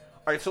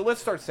All right, so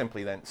let's start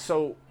simply then.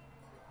 So,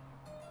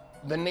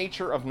 the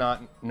nature of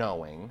not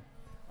knowing,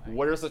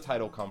 where does the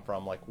title come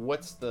from? Like,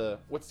 what's the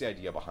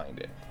idea behind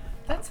it?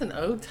 That's an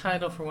old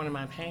title for one of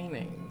my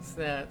paintings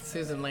that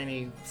Susan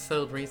Laney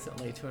sold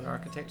recently to an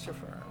architecture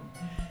firm,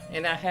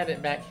 and I had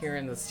it back here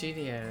in the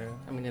studio.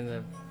 I mean, in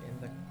the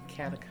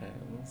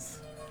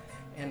catacombs.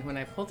 And when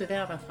I pulled it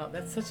out, I thought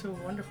that's such a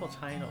wonderful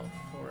title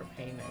for a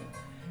painting,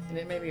 and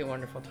it may be a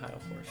wonderful title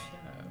for a show.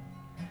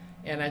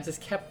 And I just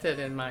kept it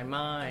in my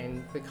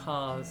mind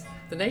because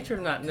the nature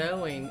of not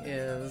knowing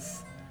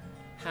is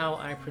how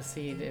I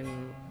proceed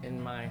in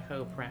my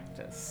whole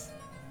practice.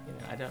 You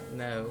know, I don't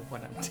know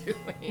what I'm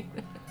doing,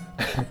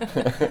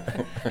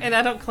 and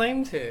I don't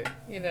claim to.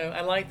 You know,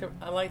 I like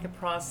the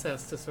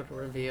process to sort of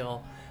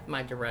reveal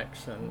my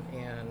direction,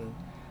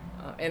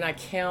 and I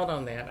count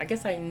on that. I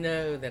guess I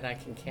know that I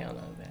can count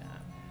on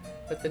that,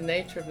 but the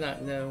nature of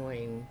not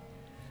knowing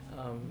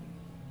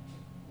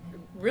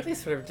really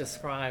sort of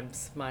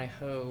describes my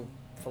whole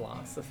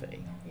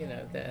philosophy. You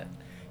know, that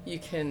you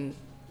can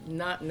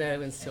not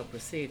know and still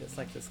proceed. It's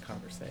like this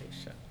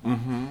conversation.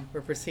 Mm-hmm. We're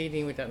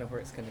proceeding, we don't know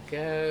where it's going to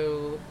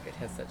go. It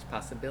has such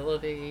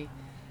possibility.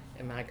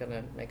 Am I going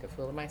to make a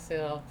fool of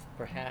myself?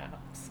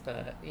 Perhaps,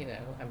 but you know,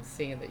 I'm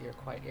seeing that you're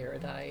quite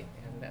erudite,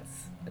 and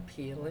that's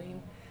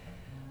appealing.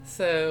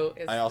 So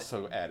I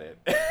also edit.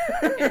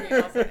 And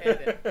you also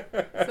edit.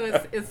 So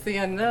it's the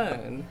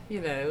unknown, you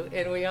know,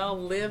 and we all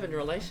live in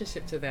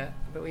relationship to that,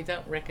 but we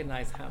don't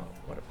recognize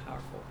what a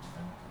powerful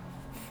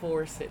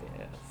force it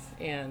is.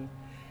 And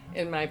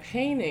in my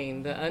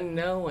painting, the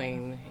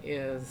unknowing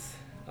is,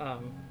 I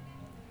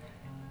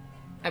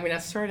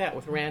started out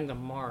with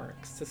random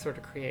marks to sort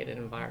of create an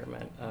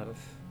environment of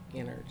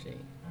energy.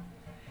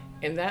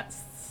 And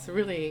that's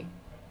really,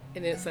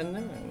 and it's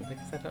unknown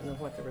because I don't know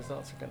what the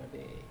results are going to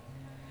be.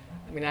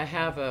 I mean, I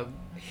have a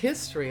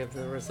history of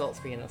the results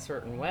being a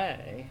certain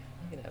way,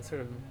 you know,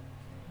 sort of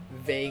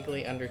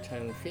vaguely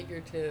undertoned,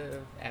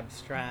 figurative,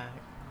 abstract,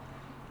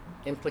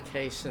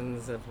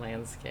 implications of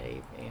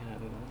landscape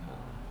and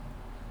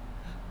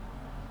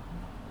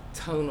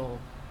tonal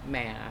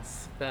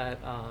mass, but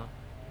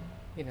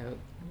you know,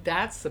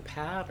 that's the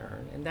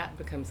pattern, and that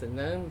becomes a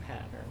known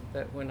pattern.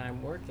 But when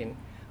I'm working,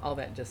 all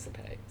that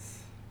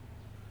dissipates.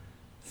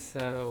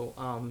 So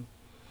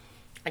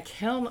I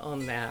count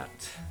on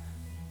that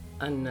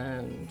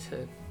unknown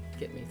to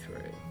get me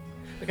through,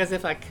 because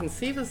if I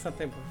conceive of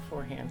something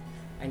beforehand,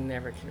 I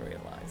never can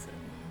realize it.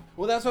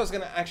 Well, that's what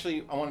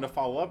I wanted to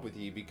follow up with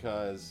you,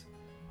 because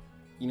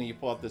you know, you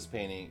pull up this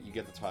painting, you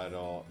get the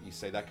title, you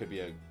say that could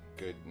be a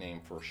good name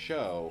for a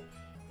show.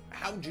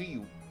 How do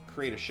you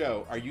create a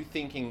show? Are you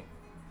thinking,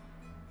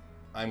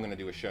 I'm going to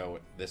do a show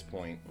at this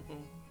point,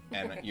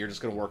 and you're just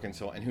going to work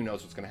until, and who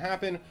knows what's going to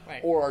happen? Right.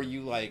 Or are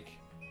you like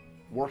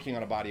working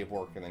on a body of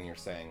work and then you're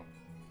saying,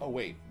 oh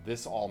wait,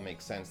 this all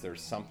makes sense,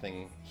 there's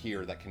something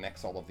here that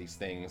connects all of these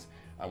things,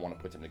 I want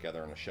to put them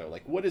together in a show?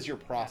 Like, what is your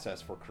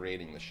process for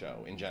creating the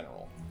show in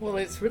general? Well,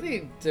 it's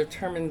really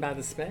determined by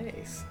the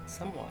space,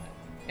 somewhat.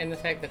 And the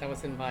fact that I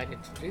was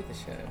invited to do the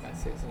show by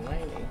Susan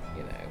Laney,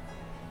 you know,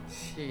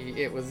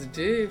 it was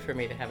due for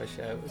me to have a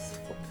show. It was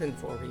been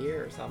 4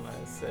 years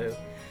almost. So,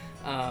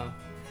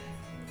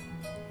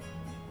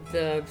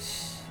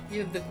 this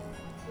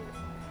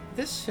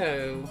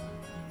show,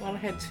 well, I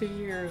had 2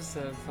 years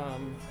of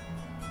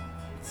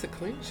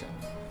seclusion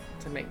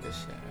to make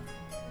this show,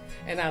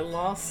 and I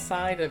lost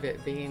sight of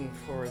it being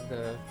for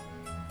the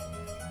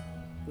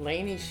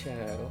Laney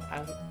show.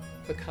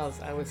 Because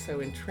I was so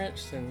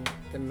entrenched in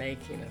the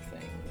making of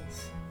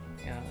things,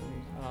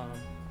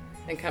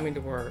 and coming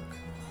to work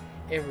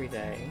every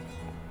day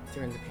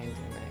during the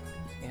pandemic,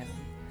 and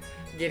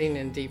getting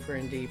in deeper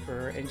and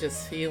deeper, and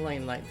just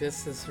feeling like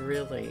this is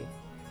really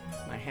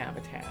my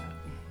habitat,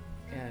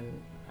 and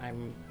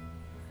I'm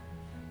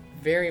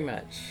very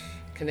much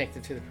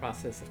connected to the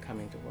process of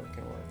coming to work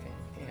and working,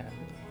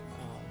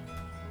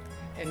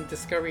 and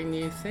discovering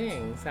new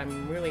things.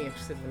 I'm really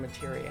interested in the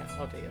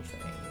materiality of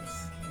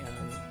things,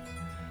 and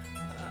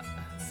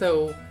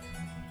so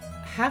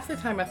half the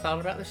time I thought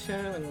about the show,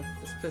 and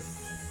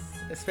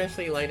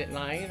especially late at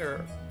night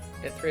or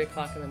at 3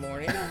 o'clock in the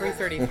morning,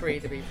 3:33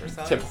 to be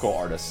precise. Typical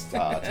artist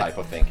type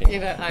of thinking.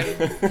 You know, I'm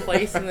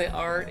placing the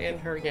art in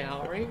her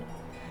gallery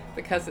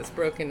because it's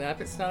broken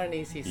up. It's not an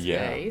easy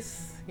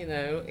space, you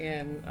know,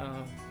 and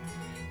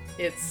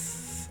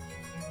it's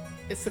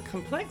a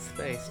complex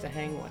space to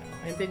hang well.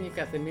 And then you've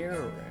got the mirror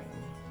room,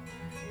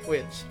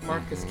 which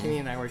Marcus Kinney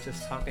and I were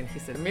just talking. He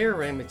said, mirror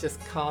room, it just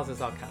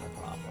causes all kind of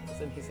problems.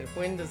 And he said,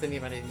 when does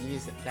anybody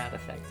use it that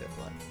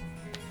effectively?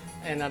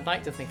 And I'd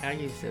like to think I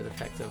used it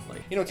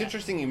effectively. You know, it's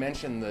interesting you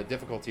mentioned the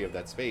difficulty of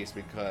that space,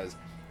 because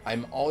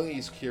I'm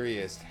always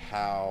curious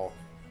how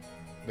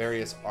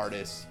various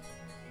artists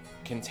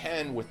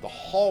contend with the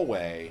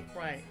hallway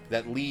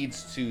that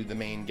leads to the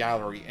main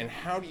gallery, and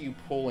how are you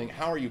pulling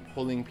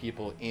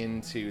people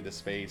into the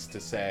space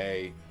to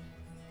say,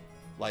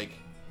 like,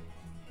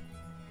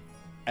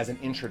 as an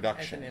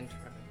introduction? As an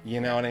intro. You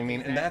know what I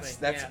mean? Exactly.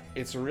 And that's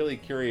it's really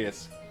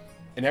curious.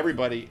 And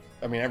everybody,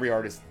 I mean, every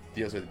artist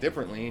deals with it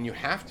differently, and you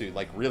have to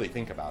like really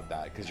think about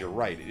that, because you're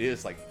right, it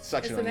is like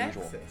such an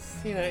unusual access.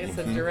 It's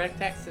a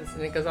direct access,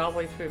 and it goes all the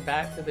way through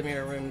back to the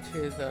mirror room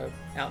to the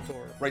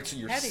outdoor right, so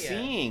you're patio.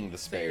 seeing the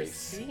space.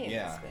 So you're seeing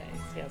the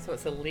space, so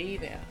it's a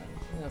lead in,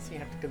 so you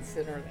have to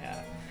consider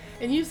that.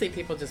 And usually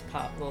people just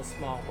pop little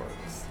small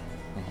works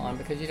on,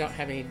 because you don't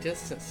have any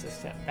distance to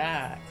step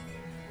back.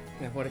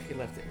 What if you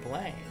left it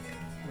blank?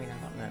 I mean, I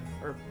don't know.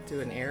 Or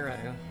do an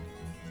arrow.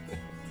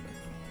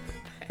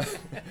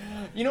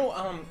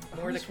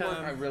 Whose work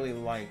I really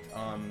liked,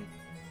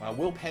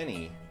 Will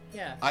Penny.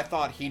 Yeah. I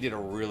thought he did a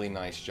really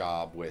nice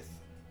job with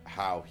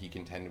how he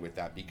contended with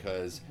that,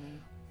 because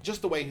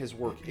just the way his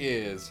work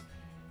is,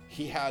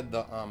 he had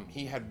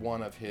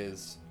one of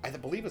his, I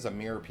believe it was a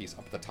mirror piece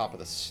up at the top of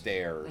the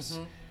stairs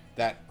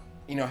that,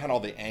 had all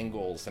the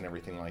angles and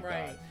everything like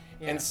that.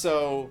 Yeah. And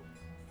so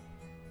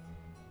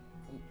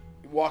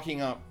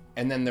walking up,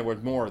 and then there were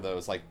more of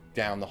those like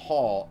down the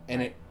hall,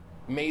 and it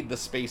made the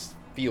space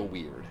feel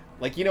weird.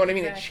 Like, you know what I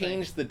mean? Exactly. It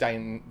changed the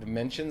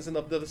dimensions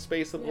of the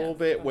space a little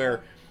bit,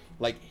 where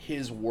like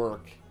his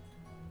work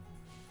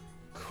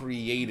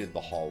created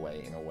the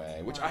hallway in a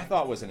way, which I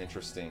thought was an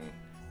interesting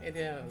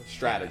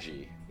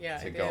strategy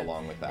to go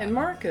along with that. And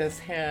Marcus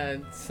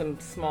had some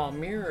small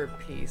mirror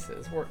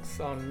pieces, works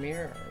on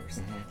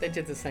mirrors. They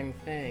did the same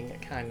thing.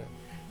 It kind of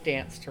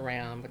danced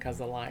around because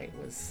the light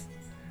was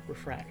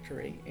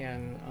refractory,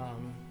 and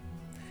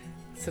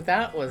so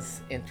that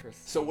was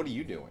interesting. So what are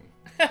you doing?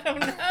 I don't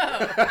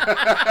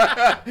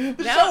know.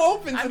 The show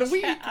opens in a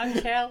week. I'm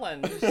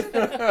challenged.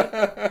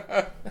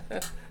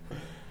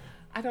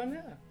 I don't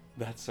know.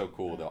 That's so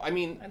cool, though. I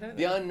mean,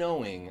 the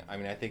unknowing. I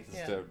mean, I think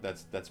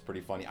that's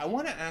pretty funny. I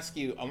want to ask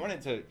you. I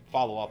wanted to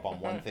follow up on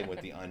one thing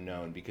with the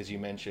unknown, because you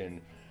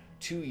mentioned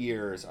 2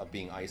 years of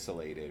being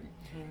isolated,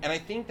 and I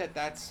think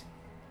that's,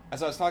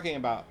 as I was talking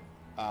about.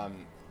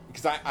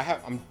 Because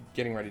I'm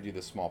getting ready to do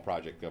this small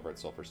project over at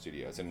Sulphur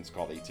Studios, and it's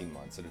called 18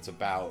 Months, and it's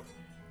about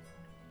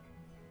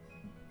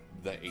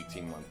the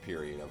 18-month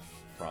period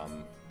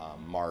from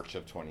March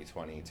of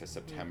 2020 to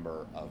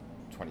September of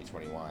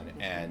 2021,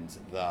 and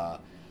the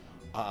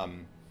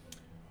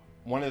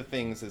one of the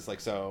things is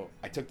like, so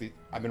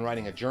I've been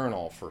writing a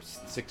journal for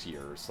 6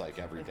 years, like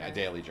every day, a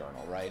daily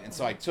journal, right? And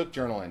so I took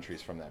journal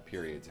entries from that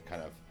period to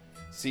kind of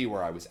see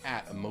where I was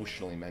at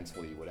emotionally,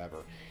 mentally, whatever.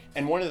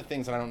 And one of the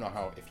things, and I don't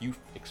know if you've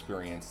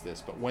experienced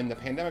this, but when the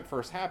pandemic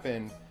first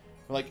happened,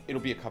 like,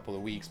 it'll be a couple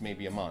of weeks,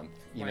 maybe a month,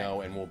 you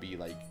know, and we'll be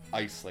like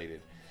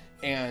isolated.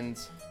 And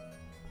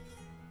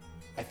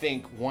I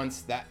think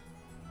once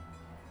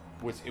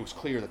it was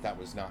clear that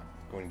was not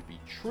going to be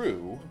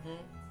true.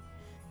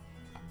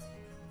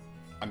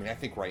 I mean, I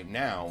think right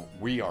now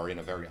we are in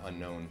a very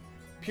unknown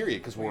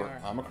period, because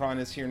Omicron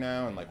is here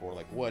now, and like we're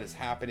like, what is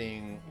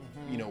happening?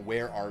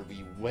 Where are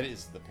we? What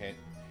is the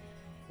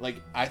like,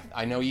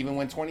 I know even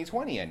when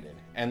 2020 ended,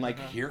 and like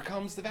here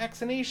comes the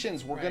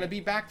vaccinations, we're gonna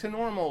be back to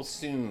normal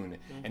soon.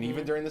 And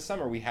even during the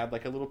summer, we had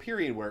like a little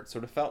period where it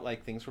sort of felt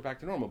like things were back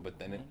to normal, but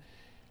then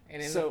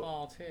and in the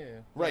fall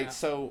too. Right. Yeah.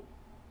 So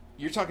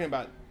you're talking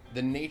about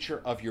the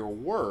nature of your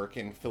work,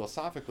 and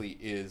philosophically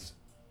is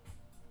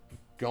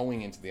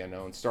going into the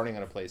unknown, starting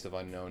on a place of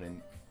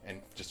unknown,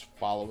 and just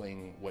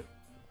following what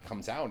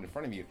comes out in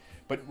front of you.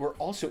 But we're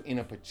also in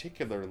a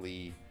particular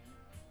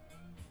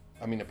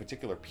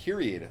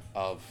period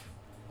of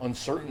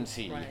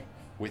uncertainty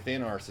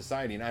within our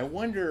society. And I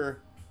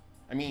wonder,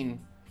 I mean,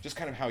 just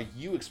kind of how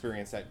you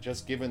experience that,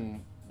 just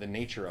given the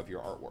nature of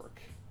your artwork.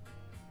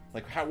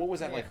 Like, what was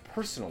that like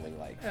personally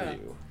like for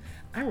you?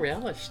 I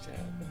relished it.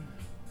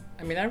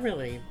 I mean, I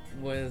really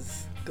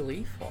was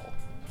gleeful,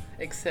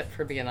 except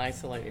for being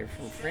isolated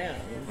from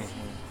friends.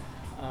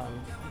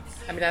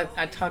 I mean,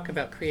 I talk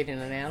about creating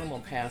an animal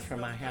path from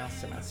my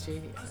house to my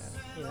studio,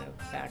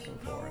 back and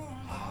forth,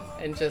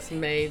 and just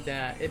made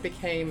that. It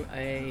became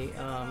a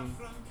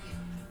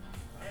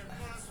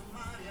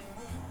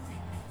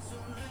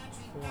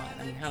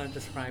how to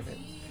describe it?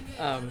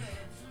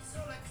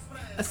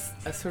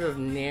 A sort of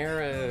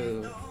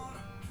narrow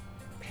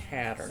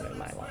pattern in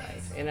my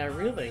life, and I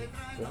really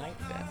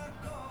liked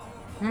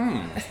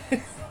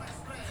it.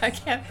 I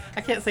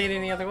can't say it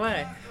any other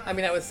way. I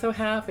mean, I was so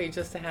happy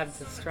just to have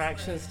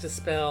distractions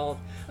dispelled,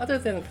 other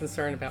than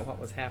concern about what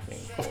was happening.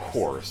 Of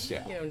course,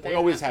 yeah. We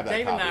always have that.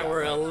 Dave and I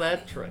were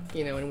electric,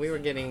 and we were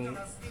getting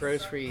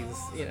groceries,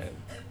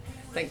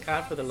 thank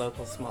God for the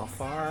local small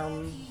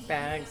farm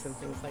bags and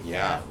things like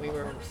that. We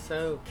were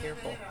so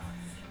careful.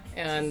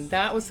 And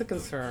that was the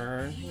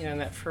concern, in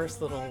that first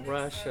little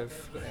rush of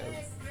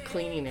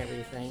cleaning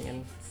everything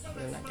and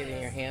not getting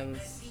your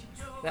hands.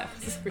 That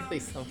was really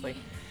something.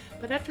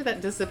 But after that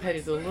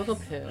dissipated a little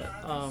bit,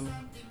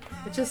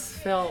 it just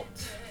felt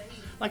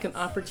like an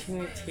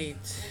opportunity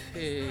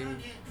to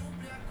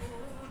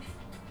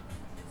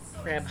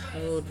grab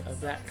hold of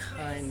that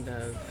kind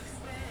of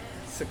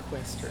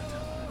sequestered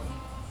time.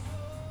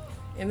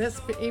 And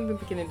that's even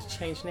beginning to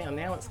change now.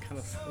 Now it's kind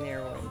of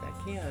narrowing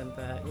back in,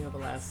 but the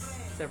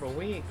last several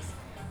weeks,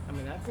 I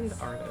mean, I've been to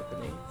art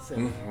openings,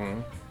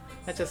 and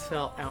that just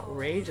felt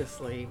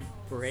outrageously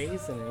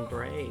brazen and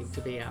brave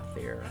to be out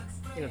there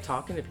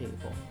talking to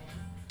people.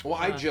 Well,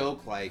 I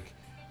joke, like,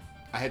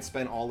 I had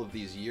spent all of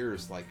these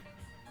years, like,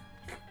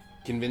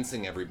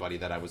 convincing everybody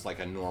that I was, like,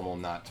 a normal,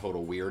 not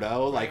total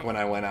weirdo, like, when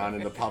I went out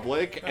into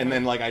public. And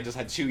then, like, I just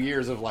had 2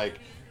 years of, like,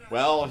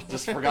 well,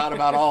 just forgot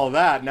about all of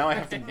that. Now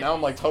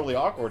I'm, like, totally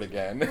awkward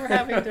again. We're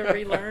having to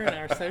relearn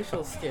our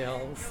social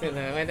skills, and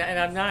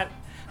I'm not,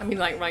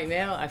 like, right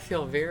now, I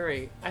feel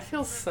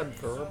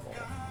subverbal.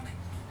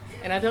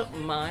 And I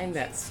don't mind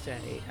that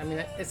state.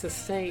 It's a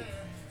state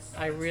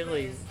I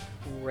really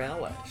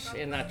relish,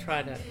 and I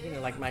try to,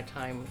 like my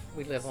time,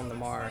 we live on the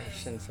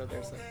marsh, and so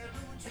there's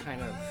a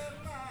kind of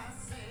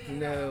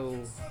no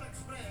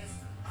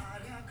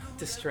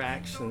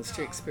distractions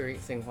to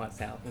experiencing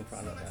what's out in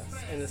front of us.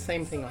 And the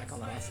same thing like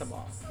on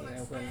Asabal,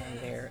 when I'm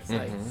there, it's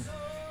like,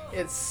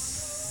 it's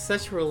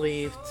such a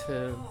relief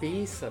to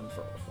be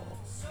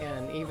subverbal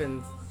and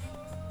even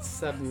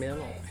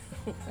submental,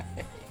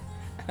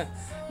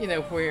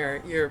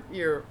 where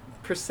your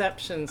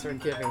perceptions are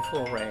given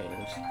full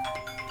range.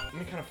 Let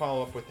me kind of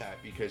follow up with that,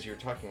 because you're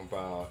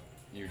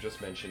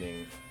just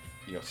mentioning,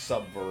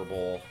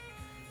 subverbal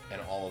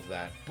and all of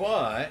that.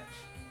 But,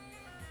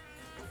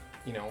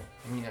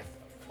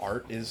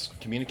 art is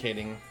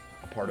communicating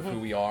a part of who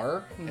we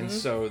are. And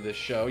so the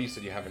show, you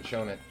said you haven't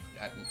shown it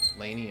at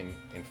Laney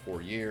in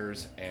 4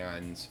 years,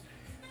 and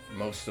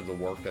most of the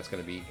work that's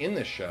going to be in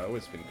the show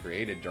has been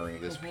created during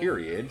this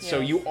period. Yes.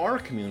 So you are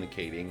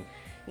communicating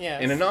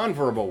in a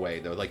nonverbal way,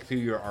 though, like through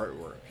your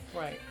artwork.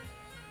 Right.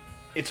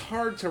 It's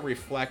hard to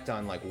reflect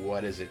on, like,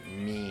 what does it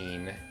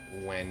mean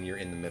when you're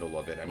in the middle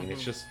of it.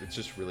 It's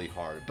just really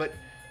hard. But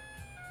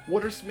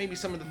what are maybe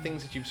some of the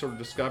things that you've sort of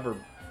discovered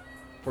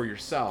for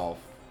yourself,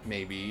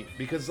 maybe?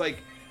 Because, like,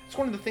 it's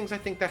one of the things I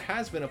think that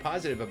has been a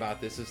positive about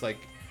this is, like,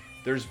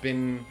 there's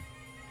been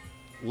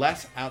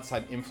less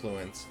outside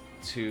influence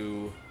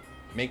to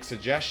make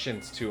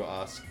suggestions to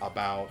us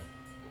about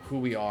who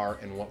we are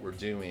and what we're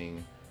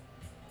doing.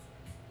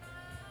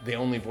 The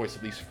only voice,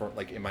 at least for,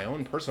 like, in my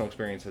own personal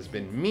experience, has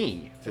been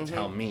me to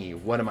tell me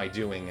what am I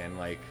doing, and,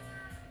 like,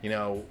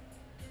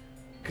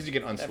 because you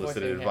get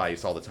unsolicited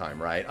advice all the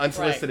time, right?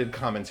 Unsolicited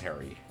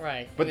commentary.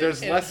 Right. But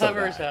there's less of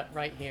that. It hovers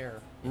right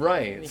here.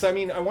 Right. So,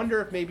 I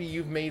wonder if maybe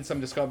you've made some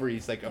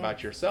discoveries, like,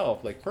 about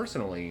yourself, like,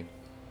 personally,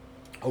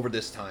 over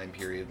this time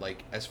period,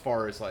 like, as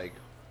far as, like,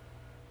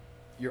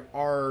 your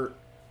art,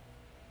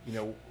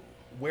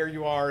 where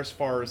you are as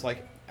far as,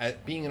 like,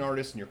 at being an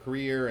artist in your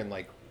career, and,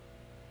 like,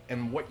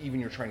 and what even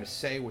you're trying to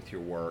say with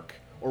your work,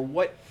 or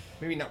what,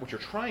 maybe not what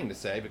you're trying to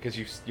say, because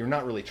you're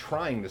not really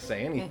trying to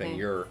say anything,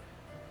 you're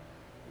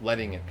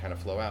letting it kind of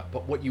flow out,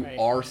 but what you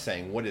are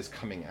saying, what is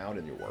coming out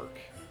in your work?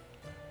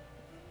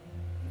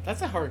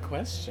 That's a hard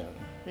question,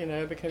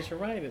 because you're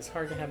right, it's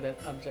hard to have that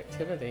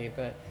objectivity,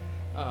 but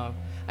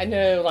I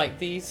know, like,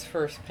 these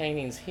first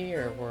paintings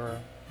here were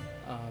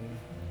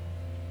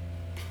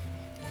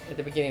at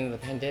the beginning of the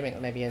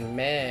pandemic, maybe in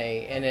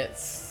May, and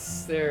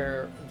it's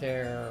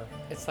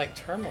like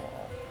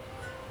turmoil,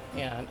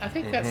 and I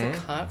think that's a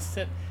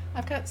constant.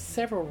 I've got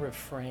several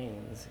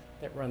refrains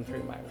that run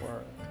through my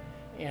work,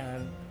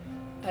 and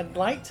I'd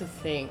like to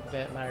think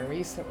that my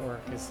recent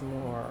work is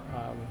more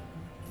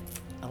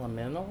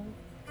elemental,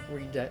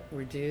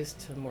 reduced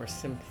to more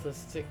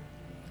simplistic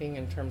thing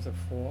in terms of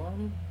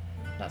form,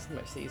 not so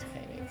much these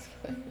paintings,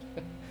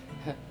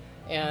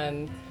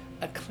 and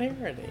a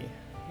clarity.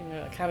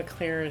 A kind of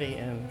clarity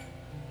in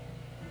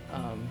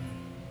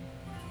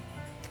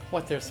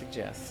what they're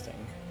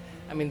suggesting.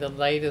 The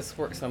latest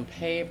works on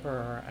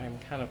paper, I'm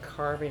kind of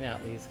carving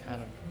out these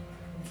kind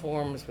of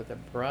forms with a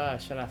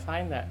brush, and I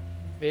find that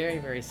very,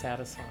 very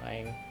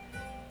satisfying.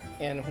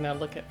 And when I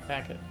look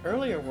back at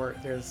earlier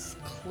work, there's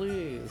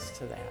clues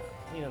to that.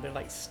 They're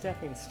like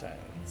stepping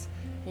stones.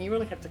 And you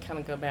really have to kind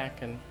of go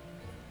back and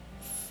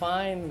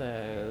find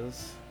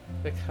those,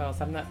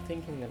 because I'm not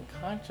thinking them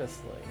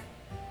consciously.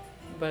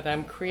 But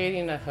I'm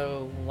creating a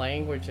whole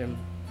language and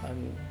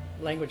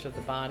language of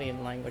the body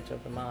and language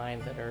of the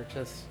mind that are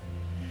just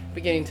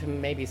beginning to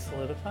maybe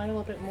solidify a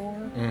little bit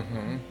more.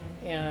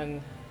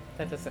 And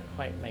that doesn't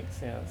quite make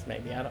sense,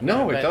 maybe. I don't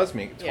know. No, it does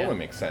totally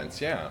make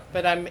sense, yeah.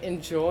 But I'm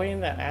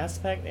enjoying that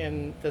aspect,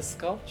 and the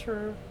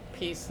sculpture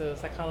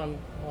pieces, I call them,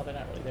 well, they're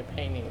not really, they're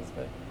paintings,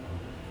 but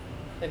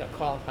they don't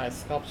qualify as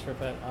sculpture,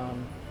 but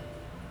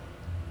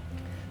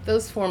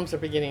those forms are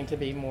beginning to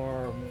be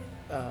more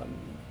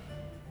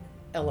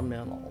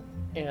elemental,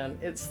 and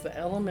it's the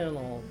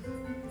elemental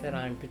that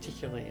I'm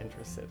particularly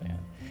interested in,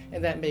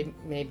 and that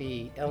may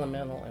be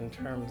elemental in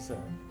terms of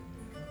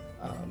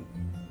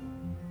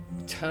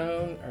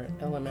tone, or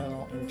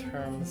elemental in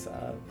terms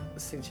of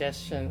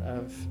suggestion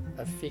of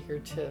a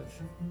figurative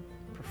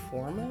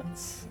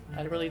performance.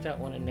 I really don't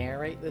want to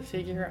narrate the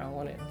figure. I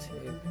want it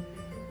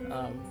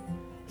to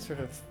sort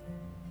of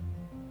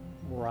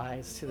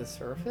rise to the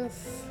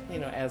surface,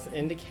 as an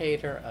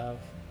indicator of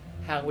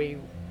how we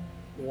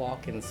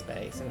walk in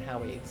space and how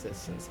we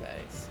exist in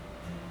space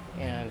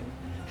and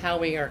how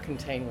we are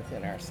contained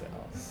within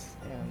ourselves.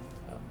 And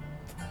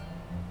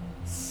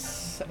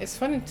it's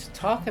funny to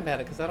talk about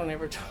it, because I don't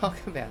ever talk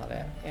about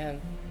it,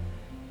 and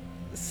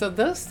so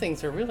those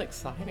things are really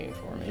exciting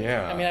for me.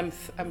 Yeah. I mean,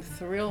 I'm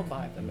thrilled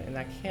by them, and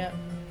I can't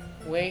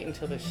wait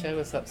until the show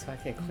is up so I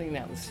can clean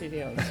out the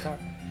studio and start,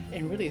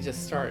 and really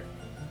just start,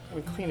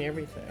 clean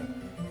everything.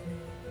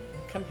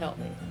 Come help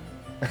me.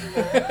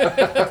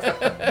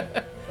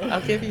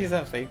 I'll give you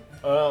something.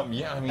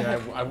 Yeah, I mean,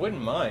 I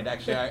wouldn't mind.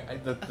 Actually,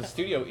 the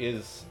studio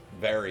is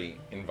very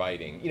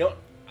inviting. You know,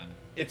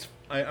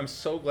 I'm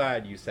so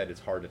glad you said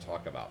it's hard to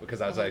talk about, because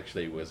that was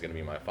actually was going to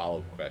be my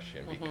follow-up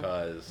question,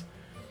 because,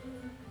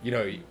 you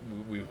know,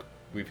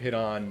 we've hit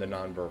on the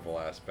nonverbal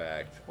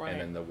aspect, and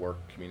then the work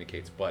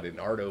communicates, but an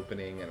art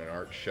opening and an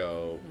art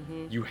show,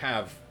 you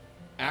have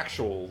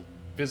actual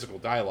physical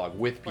dialogue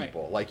with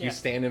people. Like, you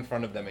stand in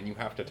front of them and you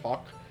have to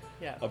talk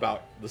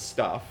about the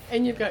stuff.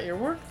 And you've got your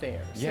work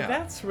there. So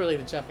that's really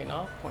the jumping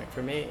off point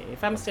for me.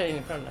 If I'm standing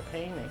in front of a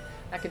painting,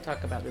 I could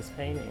talk about this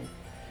painting.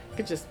 It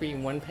could just be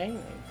one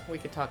painting. We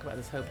could talk about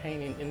this whole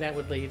painting, and that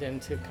would lead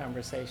into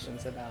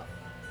conversations about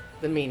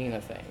the meaning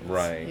of things.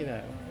 Right. You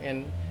know,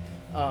 and,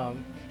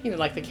 you know,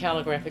 like the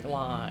calligraphic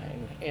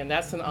line, and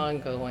that's an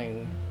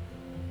ongoing,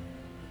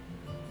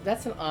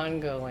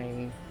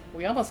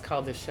 we almost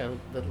call this show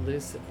the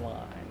lucid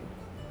line,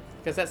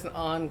 because that's an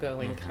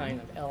ongoing kind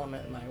of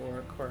element in my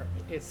work where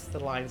the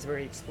line is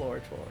very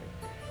exploratory.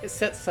 It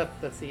sets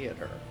up the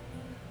theater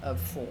of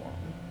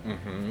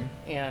form.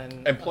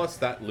 And plus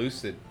that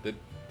lucid, the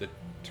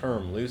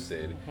term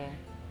lucid,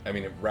 I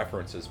mean, it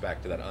references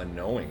back to that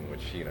unknowing,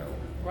 which, you know,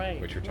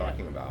 which you're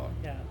talking about.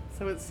 Yeah.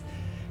 So it's,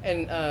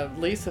 and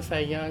Lisa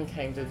Faye Young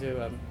came to do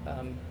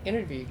an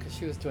interview because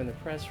she was doing the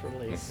press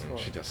release.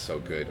 She does so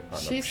good.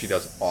 She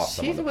does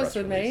awesome. She was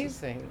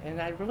amazing,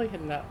 and I really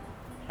had not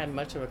had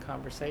much of a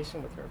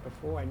conversation with her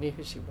before. I knew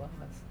who she was,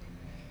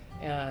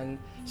 and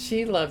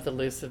she loved the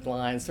lucid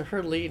line. So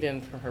her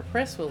lead-in for her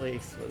press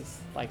release was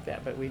like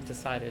that, but we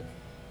decided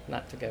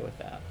not to go with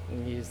that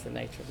and use the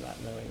nature of not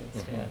knowing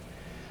instead.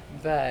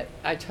 But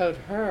I told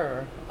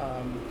her,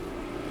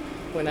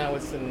 when I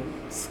was in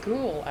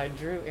school, I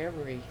drew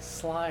every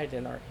slide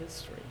in art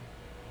history.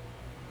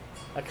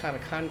 A kind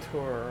of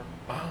contour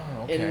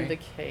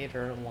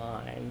indicator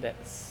line that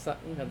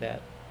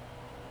that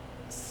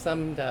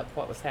summed up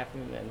what was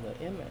happening in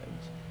the image.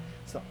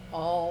 So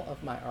all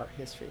of my art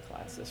history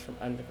classes from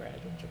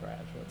undergraduate to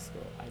graduate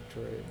school, I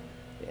drew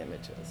the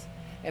images.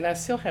 And I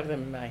still have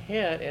them in my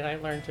head, and I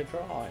learned to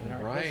draw in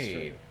art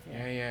history.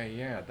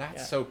 Yeah.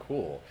 That's so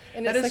cool.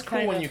 And that is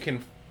cool when you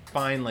can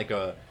find like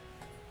a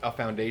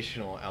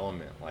foundational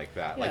element like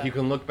that. Like you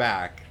can look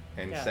back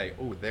and say,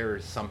 oh,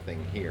 there's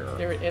something here.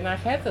 And I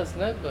had those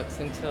notebooks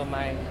until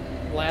my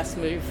last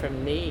move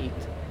from NEAT,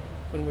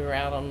 when we were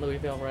out on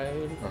Louisville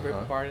Road, a group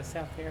of artists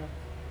out there.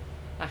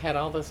 I had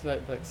all those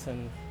notebooks,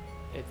 and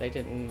they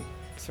didn't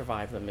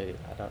survive the move.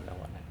 I don't know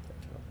what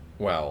happened to them.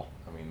 Well,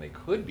 I mean, they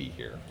could be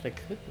here. They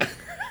could be.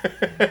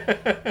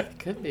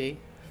 Could be.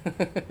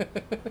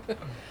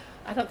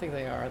 I don't think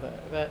they are, though.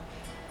 But,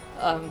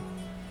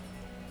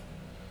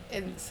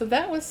 and so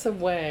that was a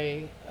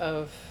way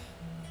of,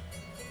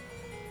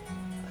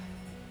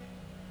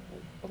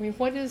 I mean,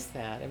 what is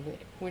that? I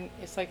mean,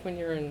 it's like when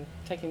you're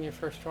taking your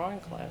first drawing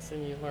class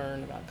and you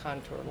learn about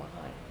contour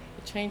line.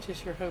 It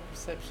changes your whole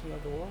perception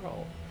of the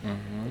world.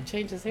 It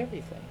changes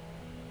everything.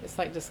 It's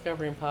like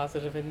discovering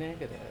positive and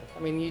negative. I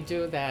mean, you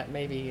do that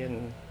maybe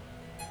in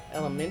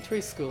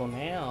elementary school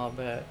now,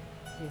 but,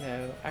 you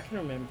know, I can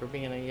remember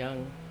being a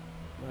young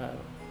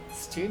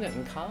student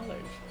in college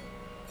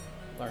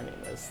learning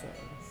those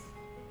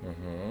things.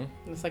 And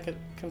it's like it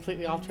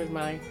completely altered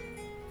my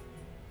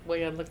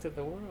way I looked at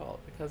the world,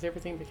 because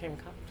everything became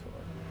contour.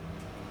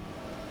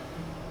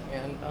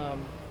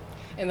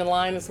 And the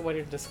line is the way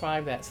to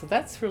describe that. So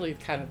that's really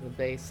kind of the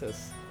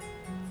basis,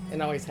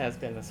 and always has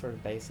been the sort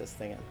of basis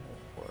thing in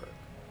my work.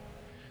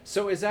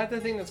 So is that the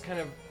thing that's kind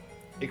of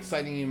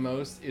exciting you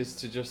most, is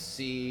to just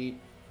see,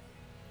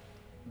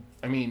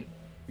 I mean,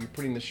 you're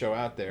putting the show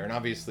out there, and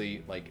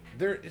obviously, like,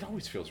 it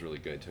always feels really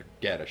good to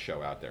get a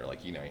show out there.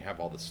 Like, you know, you have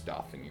all the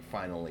stuff, and you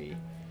finally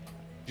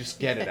just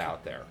get it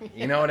out there.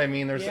 You know what I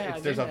mean? There's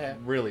a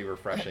really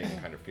refreshing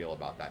kind of feel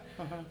about that.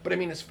 But I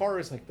mean, as far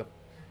as like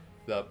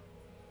the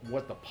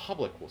what the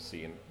public will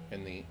see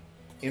and the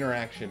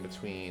interaction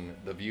between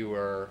the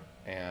viewer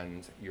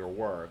and your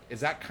work, is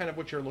that kind of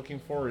what you're looking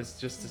for? Is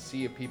just to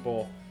see if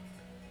people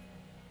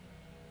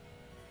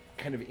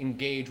kind of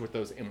engage with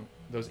those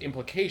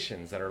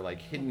implications that are like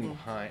hidden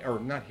behind, or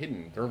not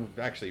hidden, they're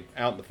actually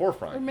out in the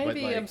forefront, or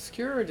maybe but like,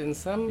 obscured in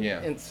some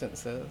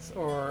instances,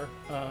 or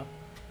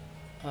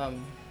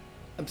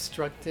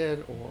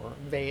obstructed or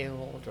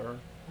veiled, or,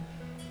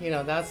 you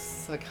know,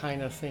 that's the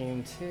kind of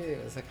thing too,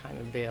 is a kind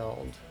of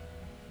veiled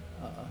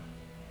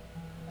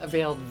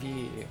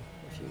view,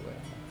 if you will.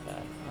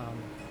 That,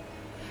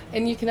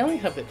 and you can only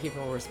hope that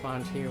people will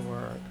respond to your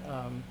work.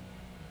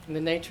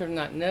 The nature of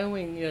not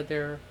knowing, you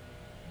know,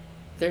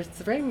 there's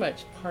very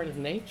much part of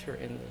nature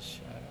in this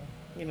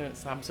show. You know,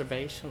 it's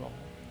observational.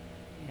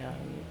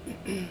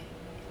 And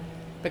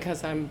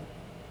because I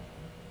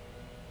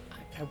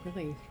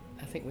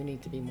think we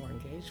need to be more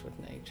engaged with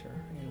nature,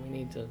 and we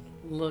need to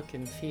look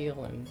and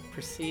feel and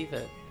perceive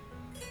it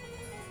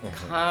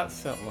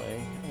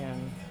constantly.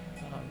 And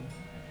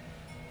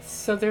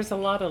so there's a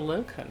lot of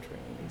low country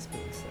in these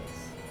pieces.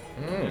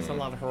 There's a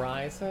lot of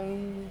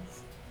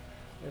horizons.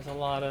 There's a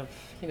lot of,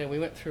 we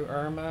went through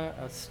Irma,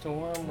 a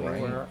storm. We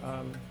were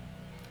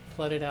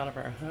flooded out of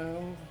our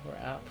home. We're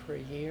out for a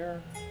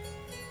year.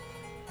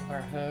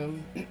 Our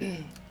home,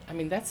 I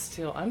mean,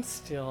 I'm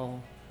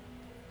still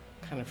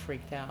kind of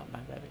freaked out by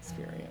that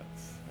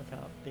experience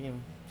about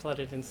being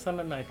flooded. And some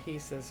of my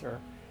pieces are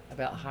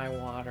about high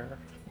water.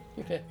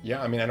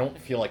 Yeah, I mean, I don't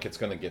feel like it's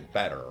going to get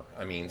better.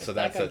 I mean, so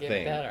that's the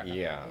thing. Better.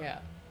 Yeah. Yeah.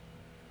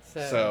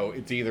 So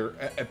it's either,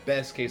 a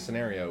best case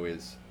scenario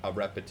is a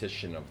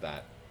repetition of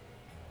that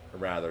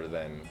rather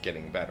than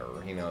getting better,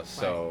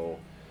 so.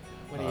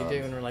 What do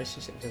you do in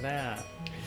relationship to that?